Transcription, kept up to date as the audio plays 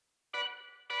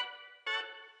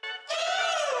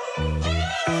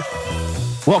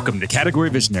Welcome to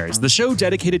Category Visionaries, the show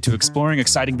dedicated to exploring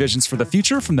exciting visions for the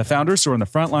future from the founders who are on the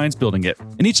front lines building it.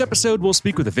 In each episode, we'll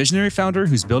speak with a visionary founder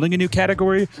who's building a new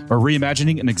category or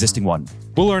reimagining an existing one.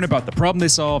 We'll learn about the problem they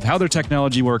solve, how their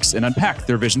technology works, and unpack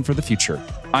their vision for the future.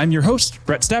 I'm your host,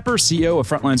 Brett Stapper, CEO of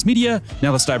Frontlines Media.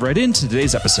 Now let's dive right into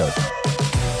today's episode.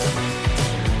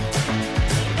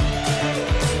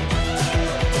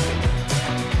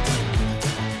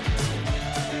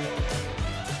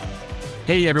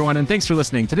 Hey everyone, and thanks for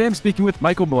listening. Today I'm speaking with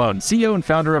Michael Malone, CEO and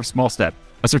founder of Smallstep,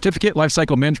 a certificate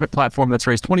lifecycle management platform that's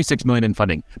raised $26 million in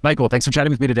funding. Michael, thanks for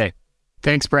chatting with me today.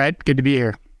 Thanks, Brett. Good to be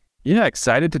here. Yeah,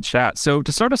 excited to chat. So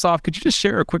to start us off, could you just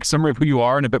share a quick summary of who you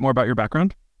are and a bit more about your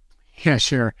background? Yeah,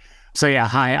 sure. So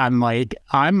hi, I'm Mike.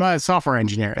 I'm a software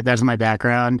engineer. That's my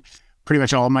background. Pretty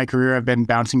much all of my career, I've been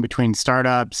bouncing between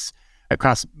startups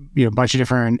across a bunch of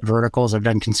different verticals. I've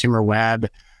done consumer web,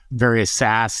 various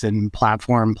SaaS and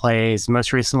platform plays.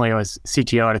 Most recently, I was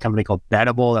CTO at a company called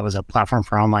Bettable. That was a platform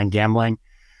for online gambling.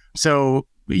 So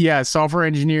yeah, software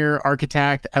engineer,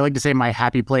 architect. I like to say my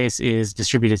happy place is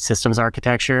distributed systems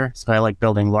architecture. So I like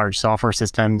building large software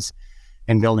systems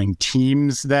and building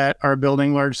teams that are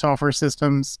building large software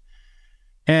systems.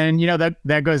 And,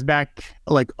 that goes back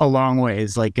like a long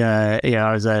ways. I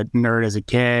was a nerd as a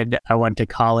kid. I went to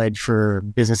college for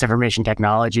business information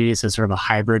technology. So sort of a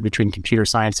hybrid between computer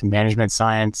science and management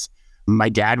science. My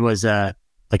dad was a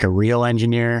real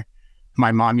engineer.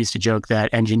 My mom used to joke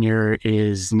that engineer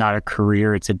is not a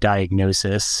career, it's a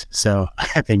diagnosis. So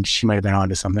I think she might have been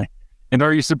onto something. And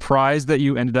are you surprised that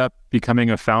you ended up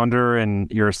becoming a founder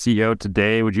and you're a CEO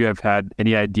today? Would you have had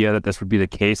any idea that this would be the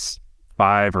case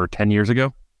 5 or 10 years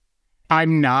ago?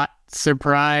 I'm not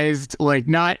surprised. I'm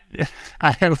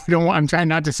trying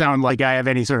not to sound like I have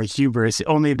any sort of hubris,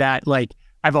 only that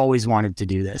I've always wanted to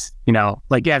do this.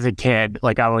 As a kid,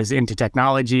 I was into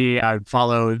technology. I would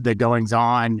follow the goings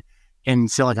on in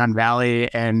Silicon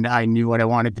Valley and I knew what I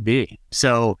wanted to be.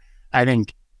 So I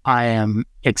think I am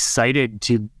excited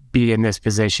to be in this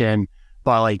position,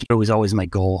 but it was always my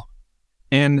goal.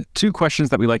 And 2 questions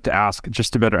that we like to ask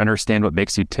just to better understand what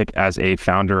makes you tick as a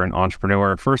founder and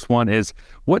entrepreneur. First one is,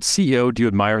 what CEO do you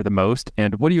admire the most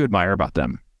and what do you admire about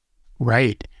them?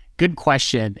 Right. Good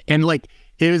question. And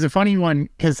it was a funny one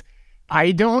because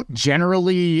I don't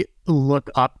generally look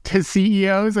up to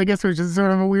CEOs, I guess, which is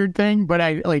sort of a weird thing. But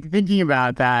I thinking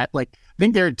about that, I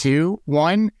think there are 2.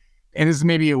 One, and this is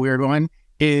maybe a weird one,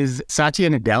 is Satya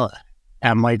Nadella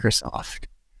at Microsoft.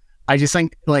 I just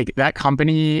think that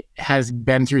company has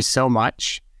been through so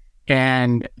much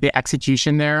and the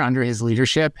execution there under his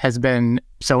leadership has been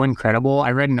so incredible.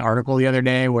 I read an article the other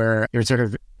day where they're sort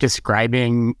of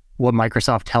describing what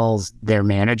Microsoft tells their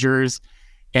managers.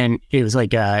 And it was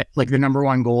the number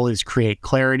 1 goal is create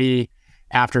clarity.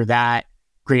 After that,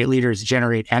 great leaders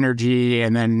generate energy.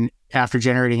 And then after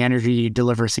generating energy, you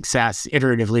deliver success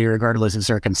iteratively, regardless of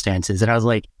circumstances. And I was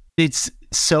like, it's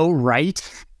so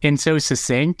right and so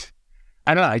succinct.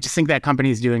 I don't know. I just think that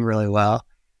company is doing really well.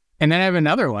 And then I have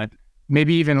another one,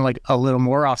 maybe even a little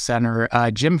more off center,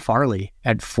 Jim Farley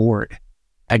at Ford.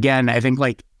 Again, I think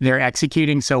they're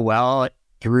executing so well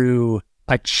through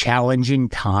a challenging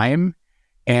time.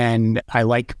 And I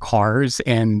like cars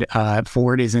and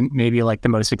Ford isn't maybe the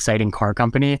most exciting car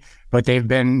company, but they've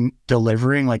been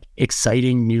delivering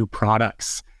exciting new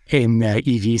products in the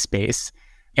EV space.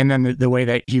 And then the way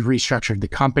that he restructured the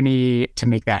company to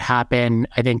make that happen,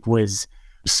 I think was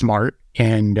smart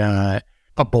and a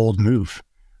bold move.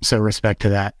 So respect to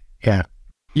that. Yeah.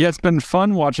 Yeah, it's been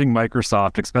fun watching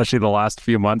Microsoft, especially the last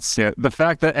few months. Yeah, the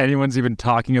fact that anyone's even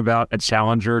talking about a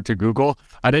challenger to Google,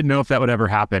 I didn't know if that would ever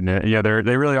happen.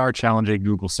 They really are challenging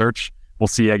Google search. We'll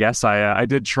see, I guess. I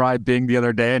did try Bing the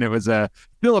other day and it was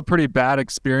still a pretty bad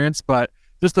experience, but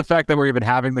just the fact that we're even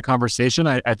having the conversation,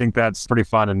 I think that's pretty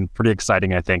fun and pretty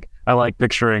exciting, I think. I like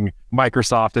picturing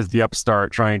Microsoft as the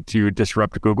upstart trying to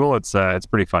disrupt Google. It's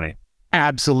pretty funny.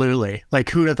 Absolutely.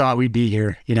 Who'd have thought we'd be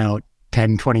here,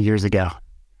 10, 20 years ago?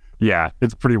 Yeah,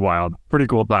 it's pretty wild. Pretty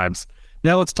cool times.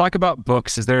 Now let's talk about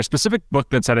books. Is there a specific book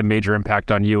that's had a major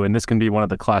impact on you? And this can be one of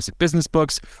the classic business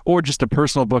books or just a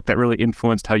personal book that really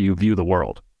influenced how you view the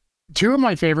world. 2 of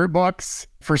my favorite books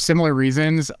for similar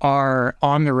reasons are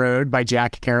On the Road by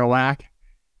Jack Kerouac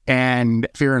and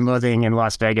Fear and Loathing in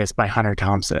Las Vegas by Hunter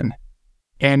Thompson.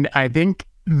 And I think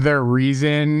the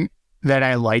reason that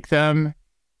I like them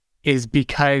is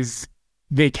because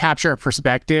they capture a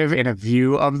perspective and a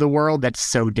view of the world that's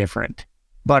so different,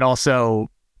 but also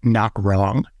not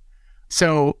wrong.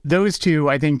 So those 2,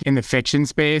 I think, in the fiction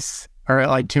space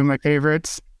are 2 of my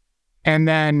favorites. And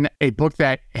then a book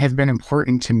that has been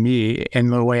important to me in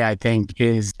the way I think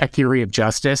is A Theory of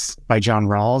Justice by John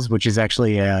Rawls, which is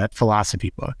actually a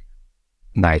philosophy book.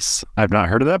 Nice. I've not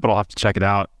heard of that, but I'll have to check it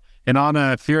out. And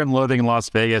on Fear and Loathing in Las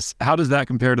Vegas, how does that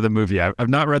compare to the movie? I've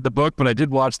not read the book, but I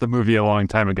did watch the movie a long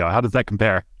time ago. How does that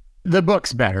compare? The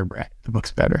book's better, Brett. The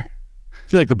book's better. I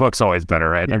feel like the book's always better,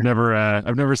 right? Yeah.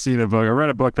 I've never seen a book or read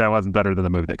a book that wasn't better than the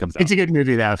movie that comes out. It's a good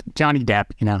movie, though. Johnny Depp,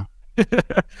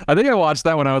 I think I watched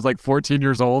that when I was like 14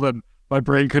 years old and my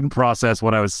brain couldn't process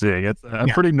what I was seeing. It's a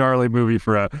pretty gnarly movie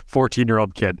for a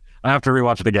 14-year-old kid. I have to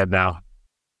rewatch it again now.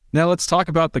 Now let's talk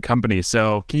about the company.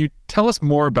 So can you tell us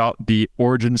more about the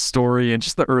origin story and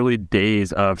just the early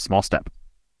days of Smallstep?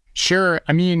 Sure.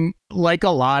 I mean, like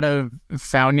a lot of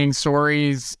founding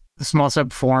stories,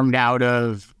 Smallstep formed out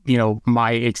of,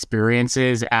 my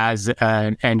experiences as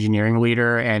an engineering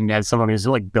leader and as someone who's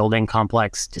like building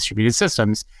complex distributed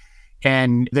systems.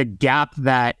 And the gap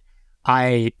that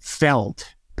I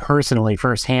felt personally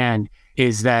firsthand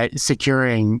is that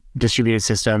securing distributed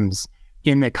systems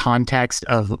in the context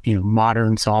of,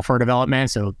 modern software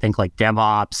development. So think like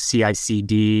DevOps,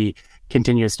 CI/CD,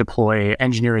 continuous deploy,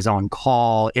 engineers on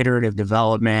call, iterative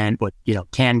development with,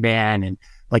 Kanban and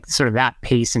like sort of that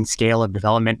pace and scale of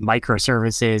development,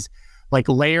 microservices, like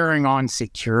layering on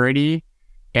security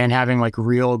and having like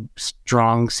real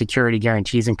strong security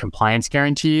guarantees and compliance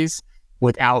guarantees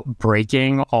without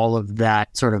breaking all of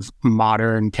that sort of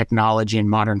modern technology and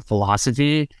modern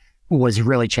philosophy was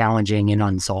really challenging and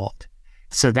unsolved.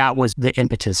 So that was the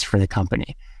impetus for the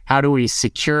company. How do we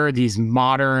secure these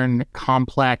modern,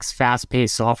 complex,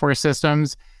 fast-paced software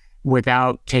systems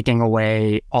without taking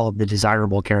away all of the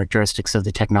desirable characteristics of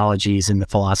the technologies and the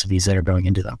philosophies that are going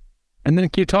into them? And then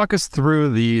can you talk us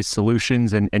through the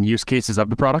solutions and use cases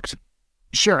of the product?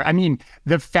 Sure. I mean,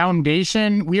 the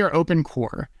foundation, we are open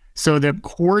core. So the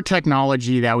core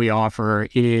technology that we offer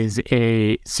is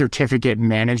a certificate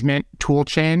management tool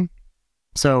chain.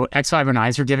 So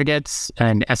X509 certificates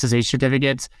and SSH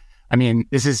certificates, I mean,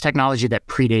 this is technology that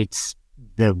predates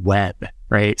the web,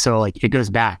 right? So like it goes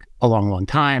back a long, long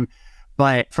time.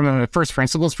 But from a first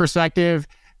principles perspective,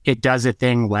 it does a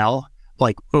thing well.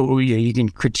 Like, you can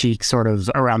critique sort of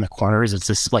around the corners. It's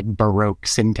this like Baroque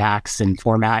syntax and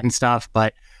format and stuff.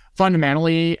 But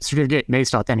fundamentally,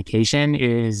 certificate-based authentication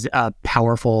is a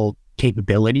powerful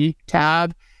capability to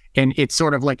have. And it's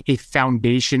sort of like a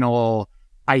foundational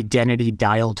identity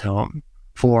dial tone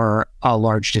for a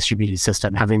large distributed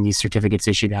system, having these certificates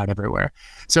issued out everywhere.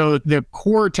 So the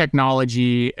core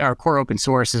technology, our core open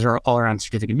sources are all around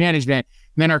certificate management.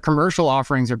 And then our commercial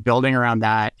offerings are building around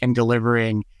that and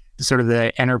delivering sort of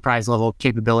the enterprise level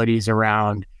capabilities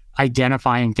around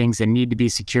identifying things that need to be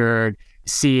secured,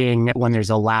 seeing when there's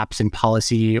a lapse in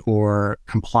policy or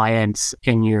compliance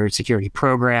in your security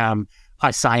program,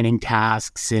 assigning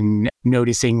tasks and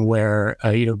noticing where,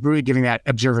 really giving that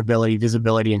observability,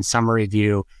 visibility, and summary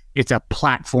view. It's a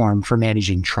platform for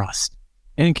managing trust.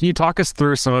 And can you talk us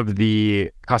through some of the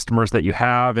customers that you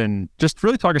have and just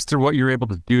really talk us through what you're able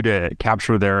to do to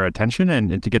capture their attention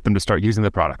and to get them to start using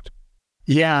the product?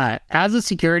 Yeah. As a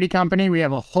security company, we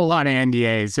have a whole lot of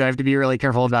NDAs, so I have to be really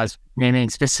careful about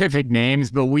naming specific names.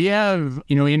 But we have,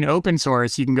 in open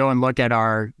source, you can go and look at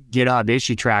our GitHub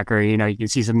issue tracker. You can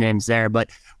see some names there. But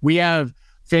we have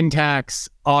fintechs,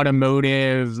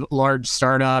 automotive, large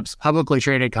startups, publicly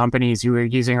traded companies who are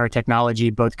using our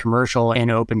technology, both commercial and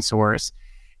open source.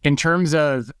 In terms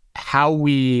of how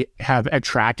we have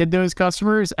attracted those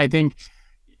customers, I think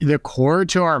the core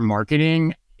to our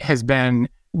marketing has been,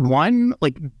 one,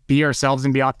 like be ourselves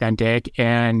and be authentic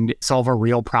and solve a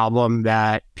real problem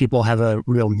that people have a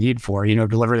real need for,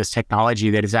 deliver this technology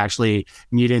that is actually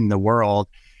needed in the world.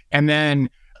 And then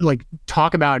like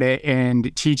talk about it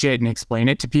and teach it and explain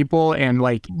it to people. And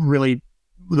like really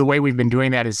the way we've been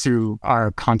doing that is through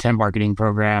our content marketing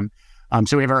program.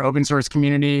 So we have our open source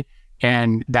community,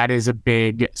 and that is a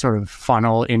big sort of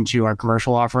funnel into our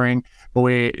commercial offering. But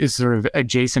is sort of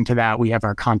adjacent to that, we have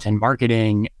our content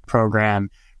marketing program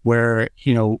where,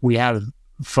 we have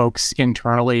folks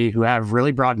internally who have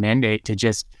really broad mandate to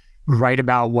just write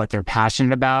about what they're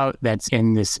passionate about that's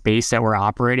in this space that we're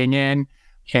operating in.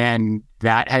 And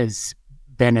that has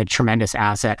been a tremendous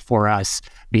asset for us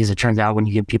because it turns out when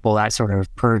you give people that sort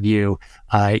of purview,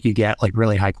 you get like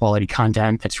really high quality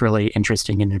content that's really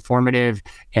interesting and informative,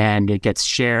 and it gets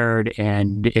shared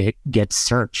and it gets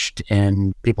searched,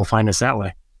 and people find us that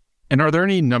way. And are there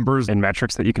any numbers and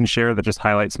metrics that you can share that just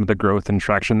highlight some of the growth and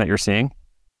traction that you're seeing?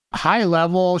 High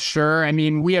level, sure. I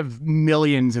mean, we have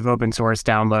millions of open source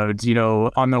downloads,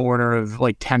 on the order of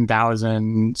like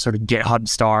 10,000 sort of GitHub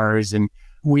stars. And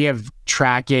we have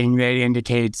tracking that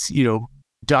indicates,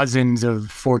 dozens of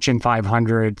Fortune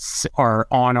 500s are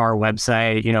on our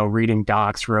website, reading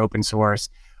docs for open source.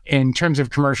 In terms of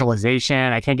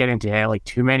commercialization, I can't get into like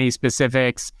too many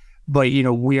specifics, but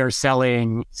we are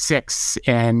selling 6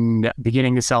 and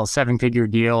beginning to sell 7-figure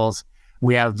deals.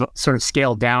 We have sort of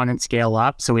scale down and scale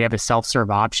up. So we have a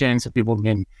self-serve option. So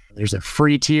there's a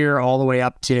free tier all the way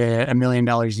up to $1 million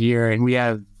a year. And we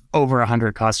have over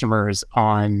 100 customers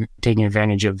on taking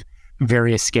advantage of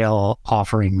various scale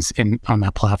offerings on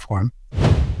that platform.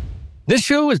 This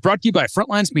show is brought to you by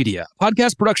Frontlines Media, a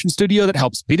podcast production studio that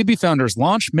helps B2B founders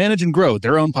launch, manage, and grow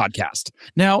their own podcast.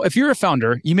 Now, if you're a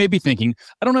founder, you may be thinking,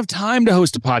 I don't have time to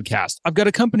host a podcast. I've got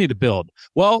a company to build.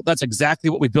 Well, that's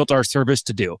exactly what we built our service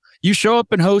to do. You show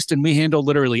up and host, and we handle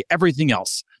literally everything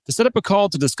else. To set up a call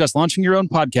to discuss launching your own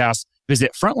podcast,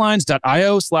 visit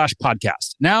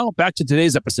frontlines.io/podcast. Now, back to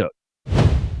today's episode.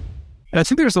 I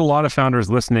think there's a lot of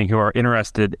founders listening who are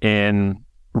interested in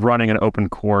running an open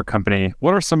core company.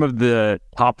 What are some of the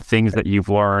top things that you've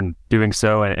learned doing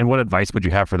so, and what advice would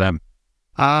you have for them?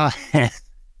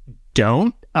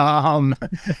 Don't.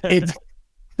 It's.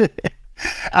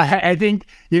 I think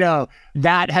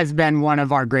that has been one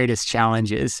of our greatest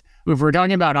challenges. If we're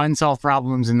talking about unsolved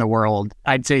problems in the world,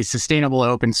 I'd say sustainable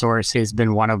open source has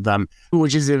been one of them,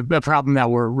 which is a problem that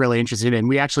we're really interested in.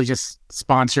 We actually just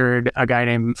sponsored a guy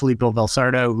named Filippo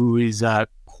Valsardo, who is a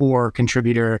core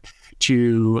contributor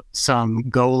to some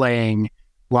Golang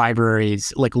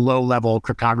libraries, like low-level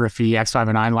cryptography,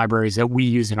 X509 libraries that we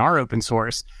use in our open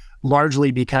source,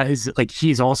 largely because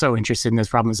he's also interested in this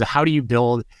problem. So how do you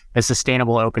build a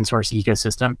sustainable open source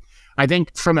ecosystem? I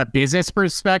think from a business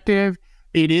perspective,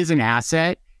 it is an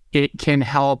asset. It can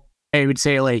help, I would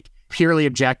say, purely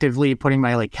objectively, putting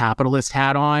my capitalist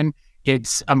hat on,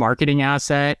 it's a marketing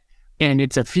asset. And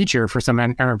it's a feature for some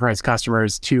enterprise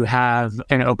customers to have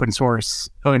an open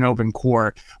source, an open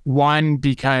core. One,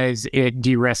 because it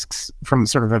de-risks from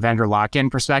sort of a vendor lock-in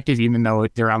perspective, even though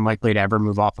they're unlikely to ever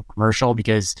move off of commercial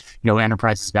because,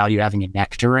 enterprises value having a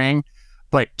neck to ring.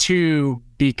 But 2,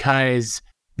 because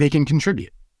they can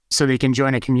contribute. So they can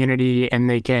join a community and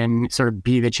they can sort of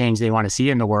be the change they want to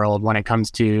see in the world when it comes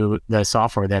to the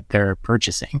software that they're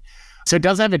purchasing. So it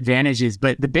does have advantages,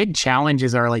 but the big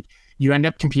challenges are you end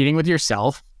up competing with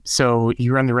yourself. So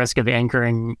you run the risk of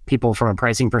anchoring people from a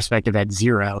pricing perspective at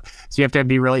 0. So you have to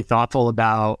be really thoughtful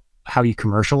about how you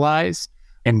commercialize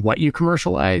and what you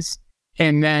commercialize.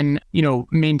 And then,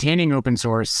 maintaining open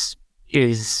source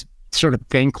is sort of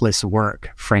thankless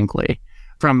work, frankly.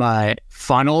 From a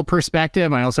funnel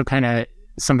perspective, I also kind of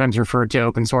sometimes refer to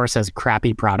open source as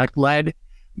crappy product led,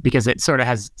 because it sort of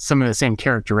has some of the same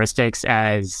characteristics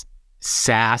as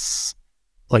SaaS,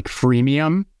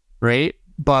 freemium, right?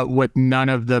 But with none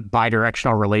of the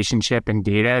bidirectional relationship and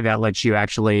data that lets you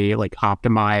actually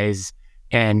optimize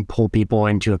and pull people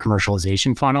into a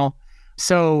commercialization funnel.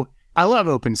 So I love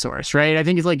open source, right? I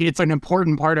think it's an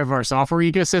important part of our software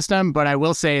ecosystem, but I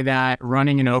will say that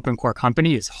running an open core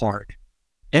company is hard.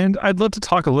 And I'd love to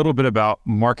talk a little bit about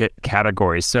market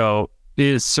categories. So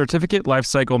is certificate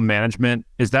lifecycle management,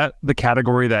 is that the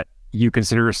category that you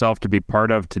consider yourself to be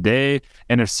part of today?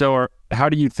 And if so, how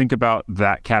do you think about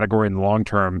that category in the long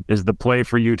term? Is the play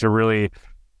for you to really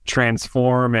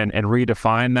transform and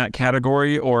redefine that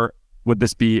category, or would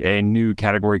this be a new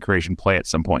category creation play at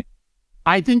some point?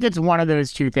 I think it's one of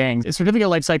those two things. The certificate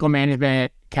lifecycle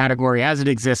management category as it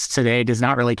exists today does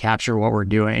not really capture what we're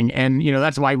doing. And,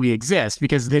 that's why we exist,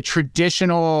 because the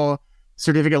traditional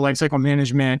certificate lifecycle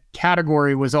management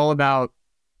category was all about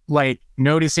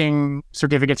noticing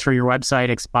certificates for your website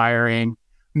expiring,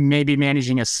 maybe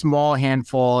managing a small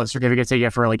handful of certificates that you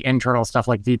have for internal stuff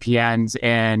like VPNs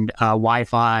and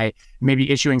Wi-Fi, maybe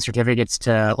issuing certificates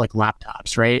to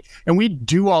laptops, right? And we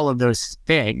do all of those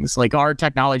things. Our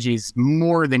technology is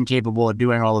more than capable of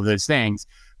doing all of those things.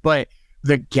 But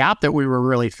the gap that we were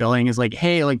really filling is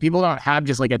hey, people don't have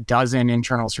just a dozen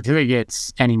internal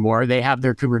certificates anymore. They have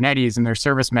their Kubernetes and their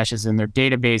service meshes and their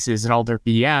databases and all their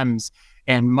VMs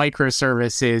and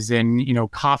microservices and,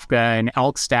 Kafka and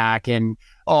Elk Stack and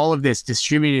all of this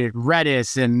distributed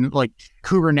Redis and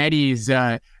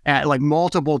Kubernetes at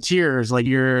multiple tiers,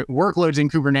 your workloads in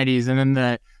Kubernetes, and then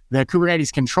the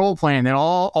Kubernetes control plane, and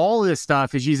all of this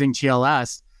stuff is using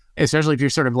TLS, especially if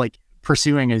you're sort of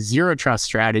pursuing a zero trust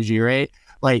strategy, right?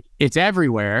 It's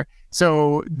everywhere.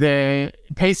 So the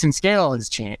pace and scale has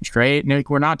changed, right? And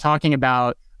we're not talking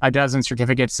about a dozen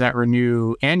certificates that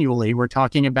renew annually. We're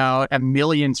talking about 1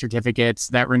 million certificates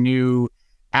that renew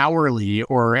hourly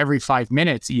or every 5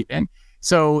 minutes even.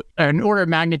 So an order of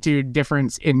magnitude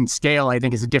difference in scale, I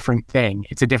think, is a different thing.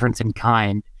 It's a difference in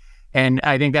kind. And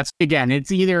I think that's, again,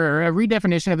 it's either a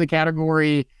redefinition of the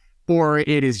category or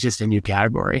it is just a new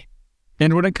category.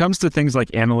 And when it comes to things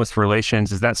like analyst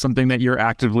relations, is that something that you're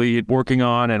actively working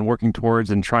on and working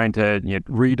towards and trying to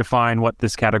redefine what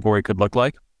this category could look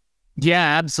like?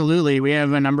 Yeah, absolutely. We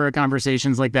have a number of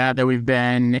conversations like that we've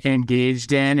been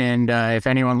engaged in. And if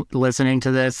anyone listening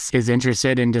to this is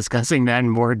interested in discussing that in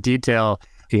more detail,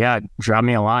 drop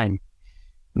me a line.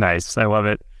 Nice. I love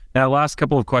it. Now, last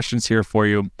couple of questions here for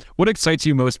you. What excites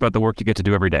you most about the work you get to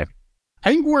do every day? I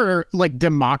think we're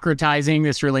democratizing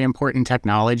this really important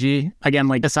technology. Again,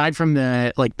 aside from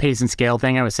the pace and scale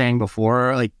thing I was saying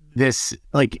before, this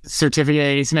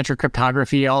certificate asymmetric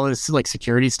cryptography, all this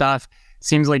security stuff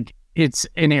seems like it's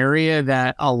an area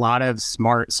that a lot of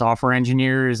smart software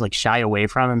engineers shy away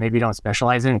from and maybe don't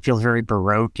specialize in. It feels very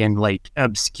baroque and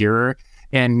obscure,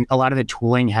 and a lot of the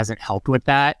tooling hasn't helped with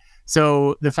that.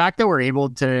 So the fact that we're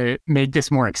able to make this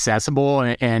more accessible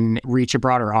and reach a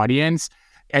broader audience,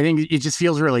 I think it just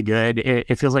feels really good.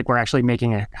 It feels like we're actually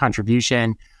making a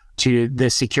contribution to the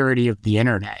security of the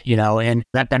internet, and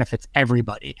that benefits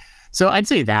everybody. So I'd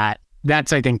say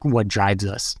that's, I think, what drives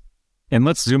us. And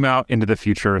let's zoom out into the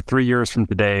future. 3 years from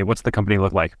today, what's the company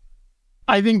look like?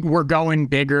 I think we're going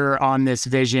bigger on this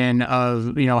vision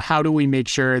of, how do we make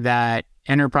sure that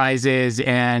enterprises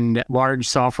and large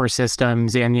software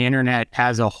systems and the internet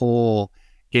as a whole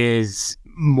is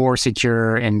more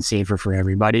secure and safer for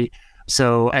everybody.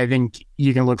 So I think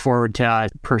you can look forward to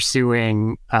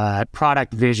pursuing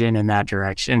product vision in that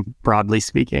direction, broadly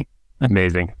speaking.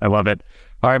 Amazing. I love it.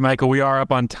 All right, Michael, we are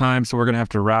up on time, so we're going to have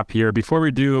to wrap here. Before we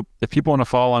do, if people want to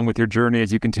follow along with your journey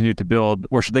as you continue to build,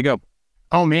 where should they go?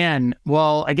 Oh, man.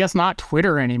 Well, I guess not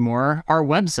Twitter anymore. Our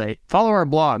website. Follow our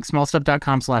blog,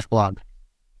 smallstep.com/blog.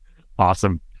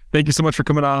 Awesome. Thank you so much for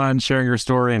coming on, sharing your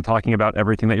story, and talking about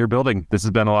everything that you're building. This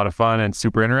has been a lot of fun and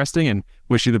super interesting, and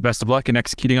wish you the best of luck in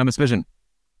executing on this vision.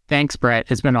 Thanks, Brett.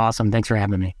 It's been awesome. Thanks for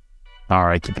having me. All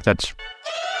right, keep in touch.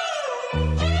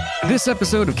 This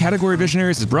episode of Category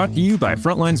Visionaries is brought to you by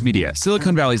Frontlines Media,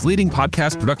 Silicon Valley's leading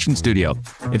podcast production studio.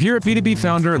 If you're a B2B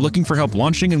founder looking for help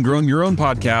launching and growing your own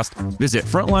podcast, visit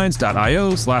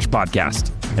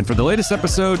frontlines.io/podcast. And for the latest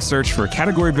episode, search for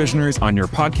Category Visionaries on your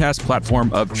podcast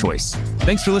platform of choice.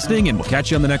 Thanks for listening, and we'll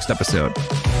catch you on the next episode.